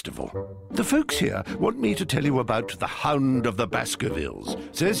Shore Festival. The folks here want me to tell you about The Hound of the Baskervilles.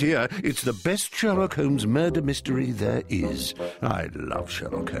 Says here it's the best Sherlock Holmes murder mystery there is. I love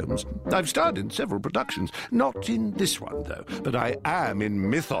Sherlock Holmes. I've starred in several productions, not in this one though, but I am in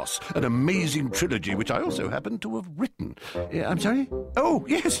Mythos, an amazing trilogy which I also happen to have written. I'm sorry? Oh,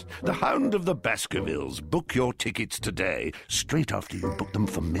 yes, The Hound of the Baskervilles. Book your tickets today, straight after you book them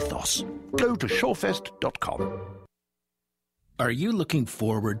for Mythos. Go to shorefest.com. Are you looking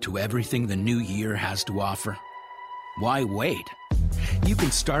forward to everything the new year has to offer? Why wait? You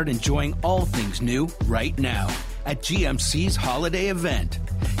can start enjoying all things new right now at GMC's holiday event.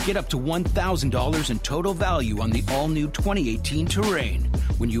 Get up to $1,000 in total value on the all-new 2018 Terrain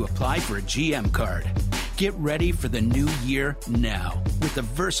when you apply for a GM card. Get ready for the new year now with the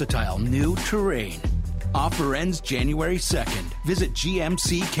versatile new Terrain. Offer ends January 2nd. Visit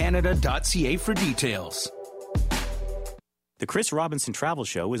gmccanada.ca for details. The Chris Robinson Travel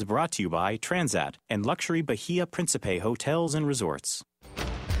Show is brought to you by Transat and luxury Bahia Principe hotels and resorts.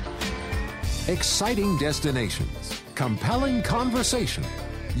 Exciting destinations, compelling conversation.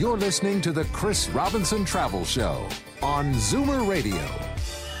 You're listening to the Chris Robinson Travel Show on Zoomer Radio.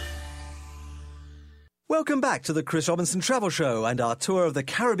 Welcome back to the Chris Robinson Travel Show and our tour of the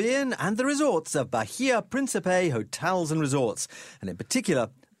Caribbean and the resorts of Bahia Principe hotels and resorts. And in particular,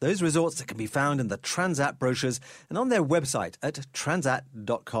 those resorts that can be found in the Transat brochures and on their website at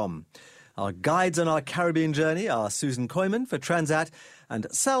transat.com. Our guides on our Caribbean journey are Susan Koyman for Transat and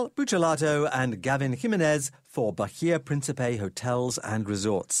Sal Buccellato and Gavin Jimenez for Bahia Principe hotels and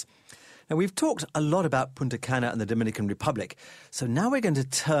resorts. Now, we've talked a lot about Punta Cana and the Dominican Republic, so now we're going to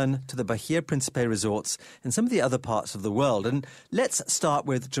turn to the Bahia Principe resorts in some of the other parts of the world. And let's start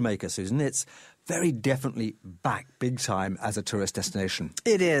with Jamaica, Susan. It's very definitely back big time as a tourist destination.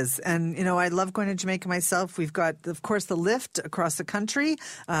 It is. And, you know, I love going to Jamaica myself. We've got, of course, the lift across the country.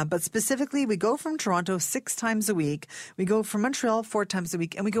 But specifically, we go from Toronto 6 times a week. We go from Montreal 4 times a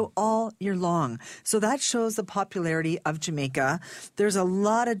week. And we go all year long. So that shows the popularity of Jamaica. There's a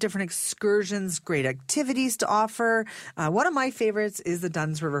lot of different excursions, great activities to offer. One of my favorites is the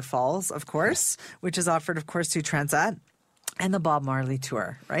Dunn's River Falls, of course, which is offered, of course, to Transat. And the Bob Marley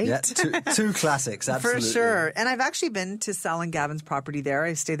tour, right? Yeah, two classics, absolutely. For sure. And I've actually been to Sal and Gavin's property there.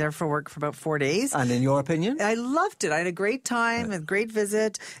 I stayed there for work for about 4 days. And in your opinion? I loved it. I had a great time, a great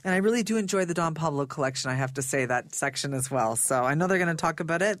visit. And I really do enjoy the Don Pablo collection, I have to say, that section as well. So I know they're going to talk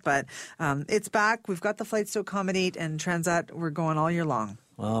about it, but it's back. We've got the flights to accommodate, and Transat, we're going all year long.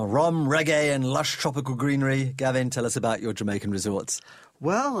 Well, rum, reggae, and lush tropical greenery. Gavin, tell us about your Jamaican resorts.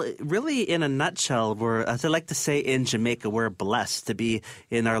 Well, really, in a nutshell, as I like to say in Jamaica, we're blessed to be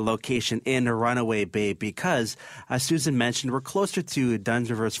in our location in Runaway Bay because, as Susan mentioned, we're closer to Dunn's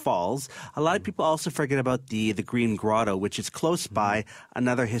River Falls. A lot of people also forget about the Green Grotto, which is close by,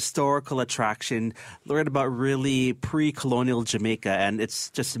 another historical attraction. Learn about really pre-colonial Jamaica, and it's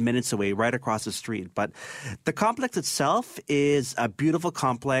just minutes away, right across the street. But the complex itself is a beautiful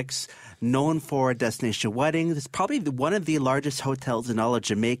complex, known for destination weddings. It's probably one of the largest hotels in all of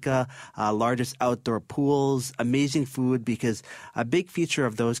Jamaica, largest outdoor pools, amazing food, because a big feature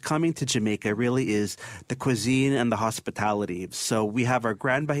of those coming to Jamaica really is the cuisine and the hospitality. So we have our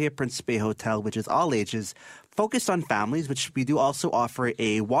Grand Bahia Principe Hotel, which is all ages, focused on families, which we do also offer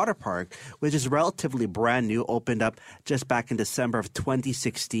a water park, which is relatively brand new, opened up just back in December of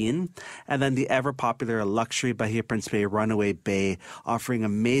 2016. And then the ever-popular luxury Bahia Principe Runaway Bay, offering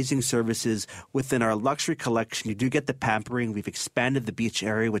amazing services within our luxury collection. You do get the pampering. We've expanded the beach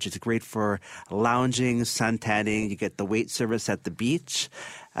area, which is great for lounging, sun tanning. You get the wait service at the beach,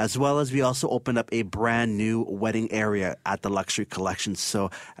 as well as we also opened up a brand new wedding area at the luxury collection. So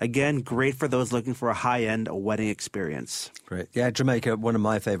again, great for those looking for a high-end wedding experience. Great. Yeah, Jamaica, one of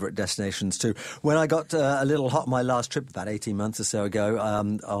my favorite destinations too. When I got a little hot my last trip about 18 months or so ago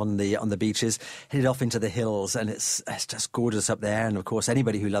on the beaches, headed off into the hills, and it's just gorgeous up there. And of course,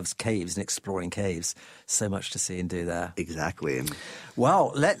 anybody who loves caves and exploring caves, so much to see and do there. Exactly.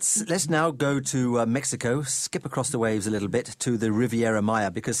 Well, let's now go to Mexico, skip across the waves a little bit to the Riviera Maya,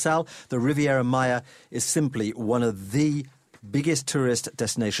 because Sal, the Riviera Maya is simply one of the biggest tourist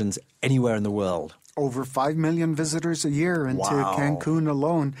destinations anywhere in the world. Over 5 million visitors a year into Cancun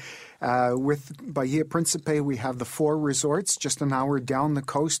alone. With Bahia Principe, we have the 4 resorts just an hour down the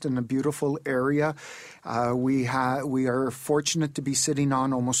coast in a beautiful area. We are fortunate to be sitting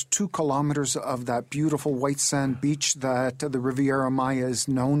on almost 2 kilometers of that beautiful white sand beach that the Riviera Maya is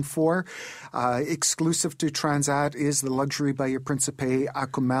known for. Exclusive to Transat is the luxury Bahia Principe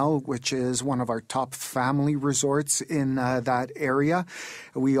Acumel, which is one of our top family resorts in that area.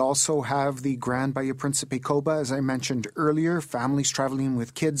 We also have the Grand Bahia Principe Coba, as I mentioned earlier. Families traveling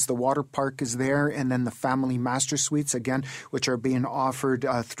with kids, the water park is there, and then the family master suites, again, which are being offered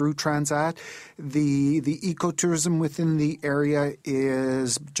through Transat. The ecotourism within the area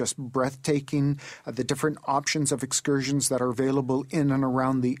is just breathtaking. The different options of excursions that are available in and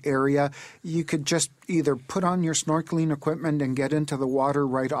around the area. You could just either put on your snorkeling equipment and get into the water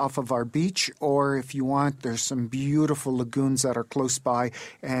right off of our beach, or if you want, there's some beautiful lagoons that are close by,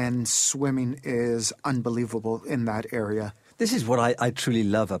 and swimming is unbelievable in that area. This is what I truly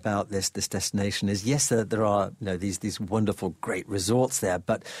love about this destination is, yes, there are these wonderful, great resorts there,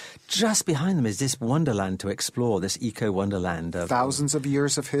 but just behind them is this wonderland to explore, this eco-wonderland. Thousands of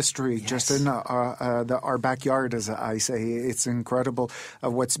years of history just in our backyard, as I say. It's incredible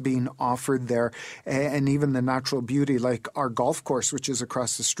what's being offered there. And even the natural beauty, like our golf course, which is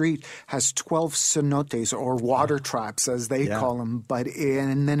across the street, has 12 cenotes, or water traps, as they call them.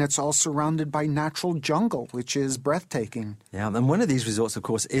 And then it's all surrounded by natural jungle, which is breathtaking. Yeah, and one of these resorts, of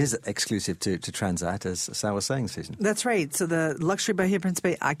course, is exclusive to Transat, as Sal was saying, Susan. That's right. So the luxury Bahia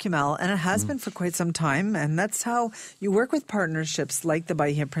Principe Acumel, and it has been for quite some time, and that's how you work with partnerships like the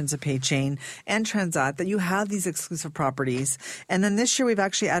Bahia Principe chain and Transat, that you have these exclusive properties. And then this year we've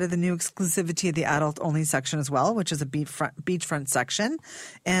actually added the new exclusivity of the adult-only section as well, which is a beachfront section,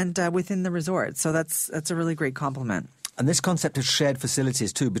 and within the resort. So that's a really great compliment. And this concept of shared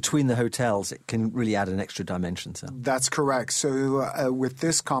facilities, too, between the hotels, it can really add an extra dimension, Sal. That's correct. So with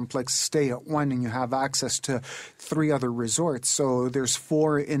this complex, stay at one and you have access to 3 other resorts. So there's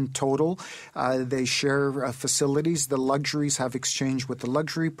 4 in total. They share facilities. The luxuries have exchange with the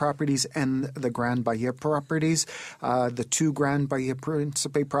luxury properties and the Grand Bahia properties. The 2 Grand Bahia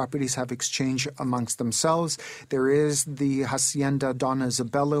Principe properties have exchange amongst themselves. There is the Hacienda Donna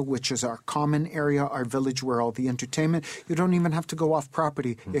Isabella, which is our common area, our village where all the entertainment. You don't even have to go off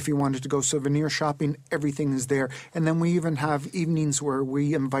property. If you wanted to go souvenir shopping, everything is there. And then we even have evenings where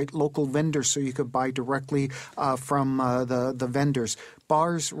we invite local vendors so you could buy directly from the vendors.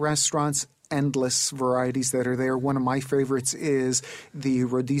 Bars, restaurants, endless varieties that are there. One of my favorites is the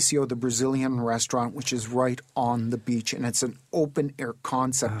Rodízio, the Brazilian restaurant, which is right on the beach, and it's an open-air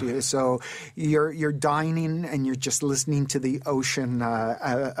concept. So you're dining and you're just listening to the ocean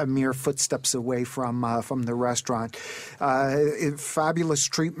a mere footsteps away from the restaurant. Fabulous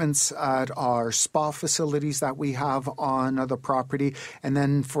treatments at our spa facilities that we have on the property. And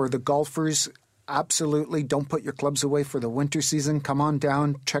then for the golfers, absolutely, don't put your clubs away for the winter season. Come on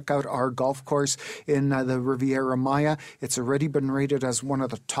down, check out our golf course in the Riviera Maya. It's already been rated as one of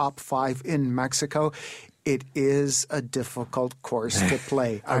the top 5 in Mexico. It is a difficult course to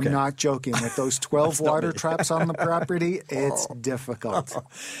play. I'm not joking. With those 12 water traps on the property, it's difficult.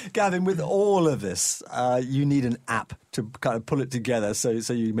 Gavin, with all of this, you need an app to kind of pull it together so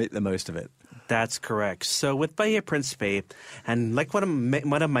you make the most of it. That's correct. So with Bahia Principe, and like one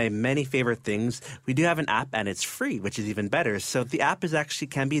of my many favorite things, we do have an app, and it's free, which is even better. So the app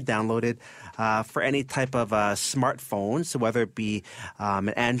can be downloaded for any type of smartphone, so whether it be an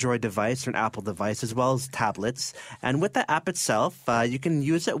Android device or an Apple device, as well as tablets. And with the app itself, you can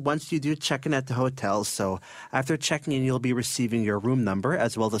use it once you do check in at the hotel. So after checking in, you'll be receiving your room number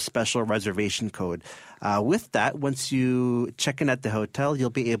as well as a special reservation code. With that, once you check in at the hotel,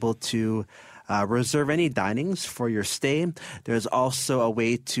 you'll be able to reserve any dinings for your stay. There's also a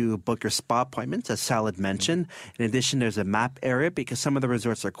way to book your spa appointments, as Sal had mentioned. In addition, there's a map area because some of the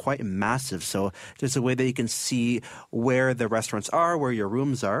resorts are quite massive. So there's a way that you can see where the restaurants are, where your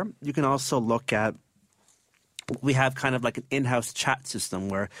rooms are. You can also look at we have kind of like an in-house chat system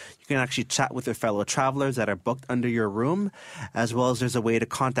where you can actually chat with your fellow travelers that are booked under your room, as well as there's a way to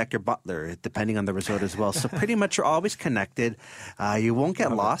contact your butler, depending on the resort as well. So pretty much you're always connected. You won't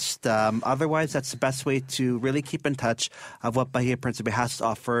get lost. Otherwise, that's the best way to really keep in touch of what Bahia Principe has to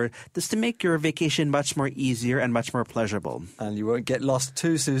offer, just to make your vacation much more easier and much more pleasurable. And you won't get lost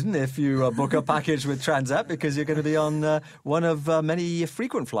too, Susan, if you book a package with Transat, because you're going to be on one of many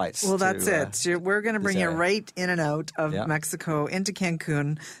frequent flights. Well, that's it. We're going to bring you right in and out of Mexico into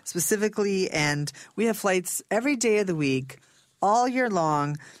Cancun specifically, and we have flights every day of the week all year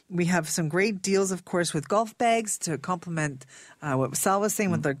long. We have some great deals, of course, with golf bags to complement what Sal was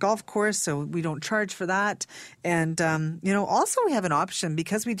saying with their golf course, so we don't charge for that. And, also we have an option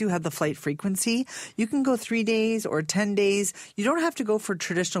because we do have the flight frequency. You can go 3 days or 10 days. You don't have to go for a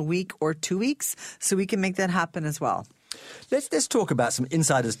traditional week or 2 weeks, so we can make that happen as well. Let's talk about some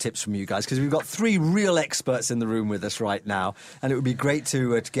insider's tips from you guys, because we've got 3 real experts in the room with us right now, and it would be great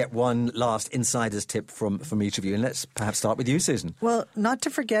to get one last insider's tip from each of you. And let's perhaps start with you, Susan. Well, not to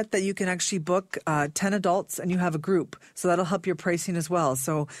forget that you can actually book 10 adults and you have a group, so that'll help your pricing as well.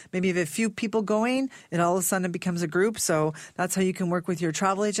 So maybe if a few people going, and all of a sudden it becomes a group. So that's how you can work with your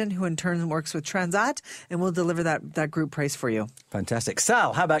travel agent, who in turn works with Transat, and we'll deliver that group price for you. Fantastic.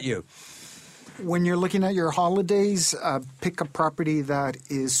 Sal, how about you? When you're looking at your holidays, pick a property that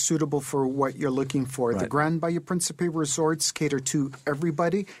is suitable for what you're looking for. Right. The Grand Bahia Principe resorts cater to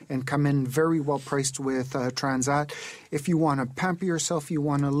everybody and come in very well priced with Transat. If you want to pamper yourself, you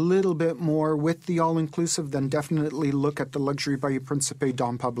want a little bit more with the all-inclusive, then definitely look at the Luxury Bahia Principe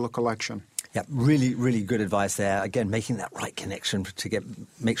Dom Pablo collection. Yeah, really, really good advice there. Again, making that right connection to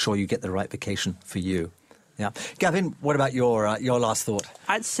make sure you get the right vacation for you. Yeah. Gavin, what about your last thought?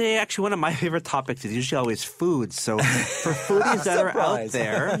 I'd say actually one of my favorite topics is usually always food. So for foodies that are out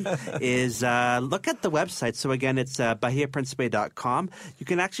there is look at the website. So again, it's bahiaprincipe.com. You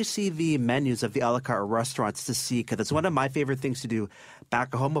can actually see the menus of the a la carte restaurants to see, because it's one of my favorite things to do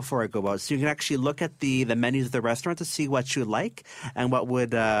back home before I go out. So you can actually look at the menus of the restaurant to see what you like and what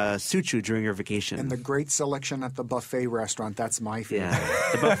would suit you during your vacation. And the great selection at the buffet restaurant, that's my favorite.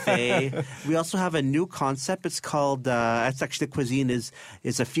 Yeah, the buffet. We also have a new concept. It's called, it's actually the cuisine is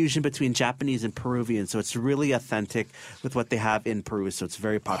a fusion between Japanese and Peruvian. So it's really authentic with what they have in Peru. So it's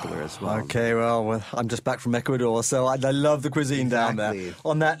very popular as well. Okay, well, I'm just back from Ecuador, so I love the cuisine down there.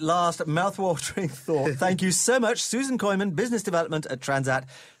 On that last mouth-watering thought, thank you so much, Susan Koyman, Business Development at Transat,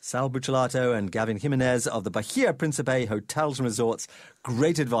 Sal Buccellato and Gavin Jimenez of the Bahia Principe Hotels and Resorts.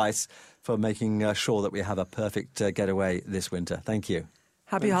 Great advice for making sure that we have a perfect getaway this winter. Thank you.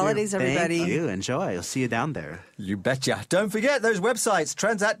 Happy holidays, everybody. Thank you. Enjoy. I'll see you down there. You betcha. Don't forget those websites,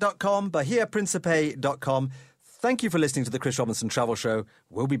 transat.com, bahiaprincipe.com. Thank you for listening to the Chris Robinson Travel Show.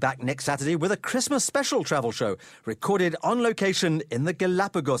 We'll be back next Saturday with a Christmas special travel show recorded on location in the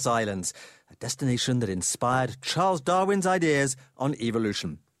Galapagos Islands, a destination that inspired Charles Darwin's ideas on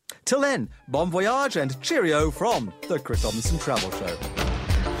evolution. Till then, bon voyage and cheerio from the Chris Robinson Travel Show.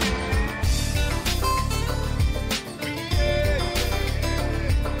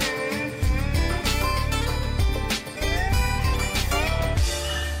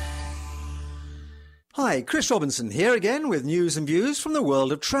 Hi, Chris Robinson here again with news and views from the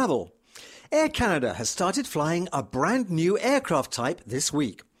world of travel. Air Canada has started flying a brand new aircraft type this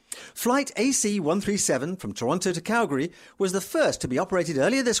week. Flight AC-137 from Toronto to Calgary was the first to be operated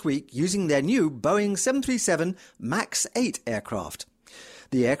earlier this week using their new Boeing 737 MAX 8 aircraft.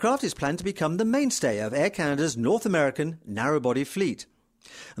 The aircraft is planned to become the mainstay of Air Canada's North American narrow-body fleet.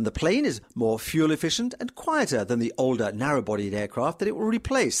 And the plane is more fuel-efficient and quieter than the older narrow-bodied aircraft that it will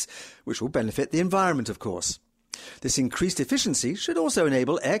replace, which will benefit the environment, of course. This increased efficiency should also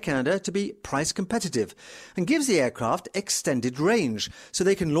enable Air Canada to be price competitive and gives the aircraft extended range so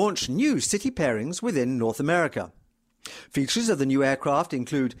they can launch new city pairings within North America. Features of the new aircraft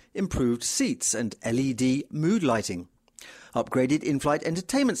include improved seats and LED mood lighting, upgraded in-flight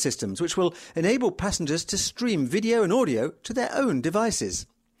entertainment systems which will enable passengers to stream video and audio to their own devices,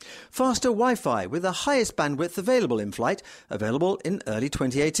 faster Wi-Fi with the highest bandwidth available in flight, available in early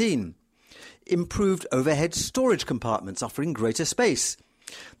 2018, improved overhead storage compartments offering greater space,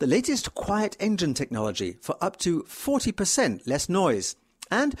 the latest quiet engine technology for up to 40% less noise,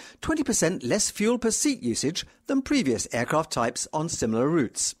 and 20% less fuel per seat usage than previous aircraft types on similar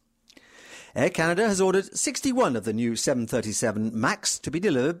routes. Air Canada has ordered 61 of the new 737 MAX to be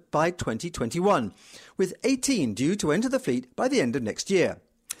delivered by 2021, with 18 due to enter the fleet by the end of next year.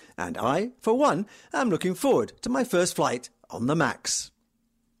 And I, for one, am looking forward to my first flight on the MAX.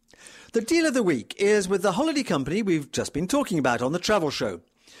 The deal of the week is with the holiday company we've just been talking about on the travel show.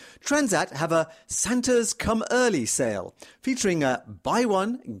 Transat have a Santa's Come Early sale, featuring a buy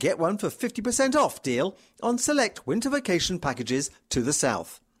one, get one for 50% off deal on select winter vacation packages to the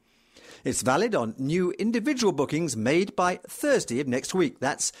south. It's valid on new individual bookings made by Thursday of next week,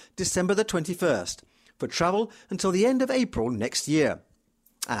 that's December the 21st, for travel until the end of April next year.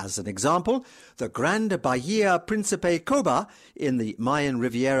 As an example, the Grand Bahia Principe Coba in the Mayan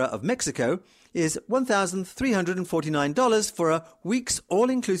Riviera of Mexico is $1,349 for a week's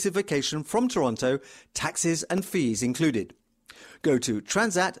all-inclusive vacation from Toronto, taxes and fees included. Go to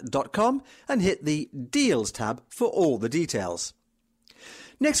transat.com and hit the Deals tab for all the details.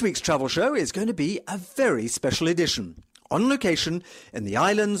 Next week's travel show is going to be a very special edition, on location in the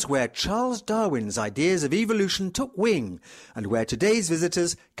islands where Charles Darwin's ideas of evolution took wing and where today's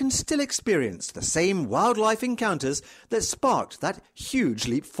visitors can still experience the same wildlife encounters that sparked that huge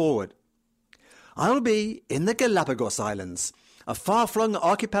leap forward. I'll be in the Galapagos Islands, a far-flung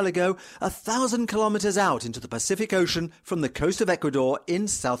archipelago 1,000 kilometers out into the Pacific Ocean from the coast of Ecuador in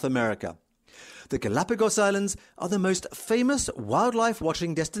South America. The Galapagos Islands are the most famous wildlife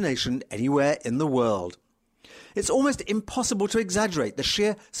watching destination anywhere in the world. It's almost impossible to exaggerate the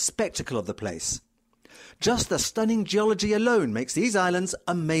sheer spectacle of the place. Just the stunning geology alone makes these islands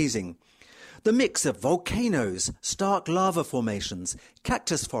amazing. The mix of volcanoes, stark lava formations,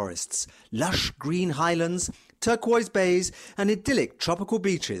 cactus forests, lush green highlands, turquoise bays, and idyllic tropical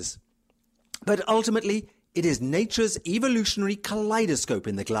beaches. But ultimately, it is nature's evolutionary kaleidoscope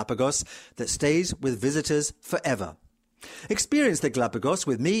in the Galapagos that stays with visitors forever. Experience the Galapagos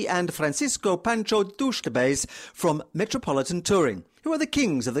with me and Francisco Pancho Tuxtebes from Metropolitan Touring, who are the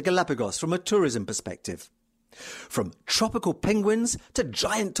kings of the Galapagos from a tourism perspective. From tropical penguins to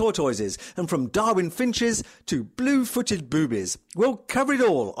giant tortoises, and from Darwin finches to blue-footed boobies, we'll cover it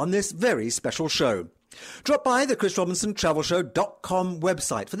all on this very special show. Drop by the chrisrobinsontravelshow.com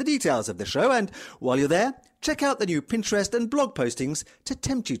website for the details of the show, and while you're there, check out the new Pinterest and blog postings to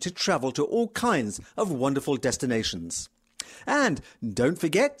tempt you to travel to all kinds of wonderful destinations. And don't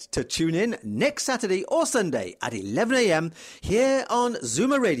forget to tune in next Saturday or Sunday at 11 a.m. here on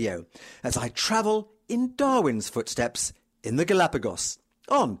Zoomer Radio as I travel in Darwin's footsteps in the Galapagos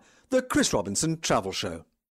on the Chris Robinson Travel Show.